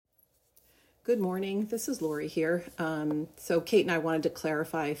Good morning. This is Lori here. So Kate and I wanted to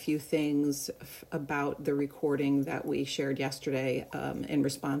clarify a few things about the recording that we shared yesterday in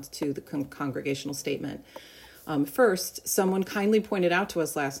response to the congregational statement. First, someone kindly pointed out to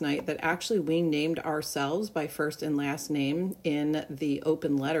us last night that actually we named ourselves by first and last name in the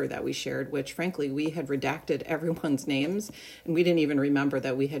open letter that we shared, which frankly, we had redacted everyone's names and we didn't even remember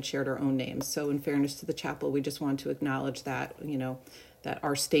that we had shared our own names. So in fairness to the chapel, we just wanted to acknowledge that, that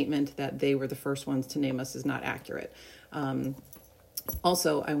our statement that they were the first ones to name us is not accurate.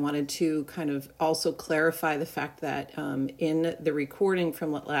 Also, I wanted to kind of also clarify the fact that in the recording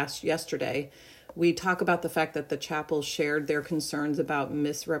from yesterday, we talk about the fact that the chapel shared their concerns about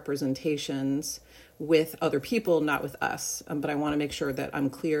misrepresentations with other people, not with us. But I want to make sure that I'm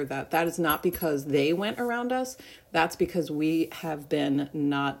clear that that is not because they went around us. That's because we have been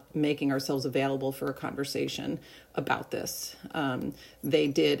not making ourselves available for a conversation about this. They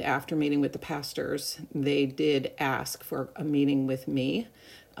did, after meeting with the pastors, they did ask for a meeting with me.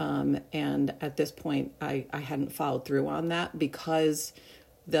 And at this point, I hadn't followed through on that because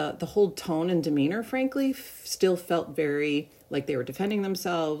the whole tone and demeanor, frankly, still felt very like they were defending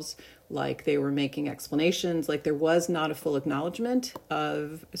themselves, like they were making explanations, like there was not a full acknowledgement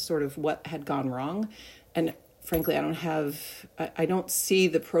of sort of what had gone wrong. And frankly, I don't see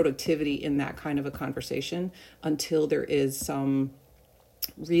the productivity in that kind of a conversation until there is some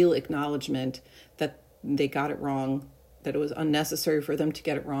real acknowledgement that they got it wrong, that it was unnecessary for them to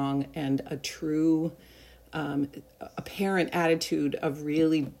get it wrong, and a true apparent attitude of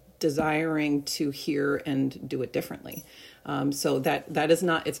really desiring to hear and do it differently. So that is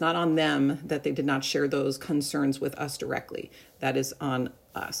not, it's not on them that they did not share those concerns with us directly. That is on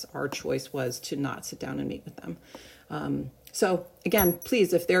us. Our choice was to not sit down and meet with them. So again,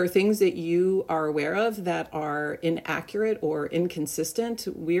 please, if there are things that you are aware of that are inaccurate or inconsistent,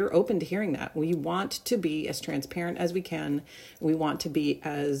 we're open to hearing that. We want to be as transparent as we can. We want to be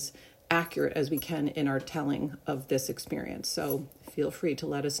as accurate as we can in our telling of this experience. So feel free to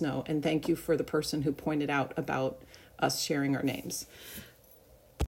let us know. And thank you for the person who pointed out about us sharing our names.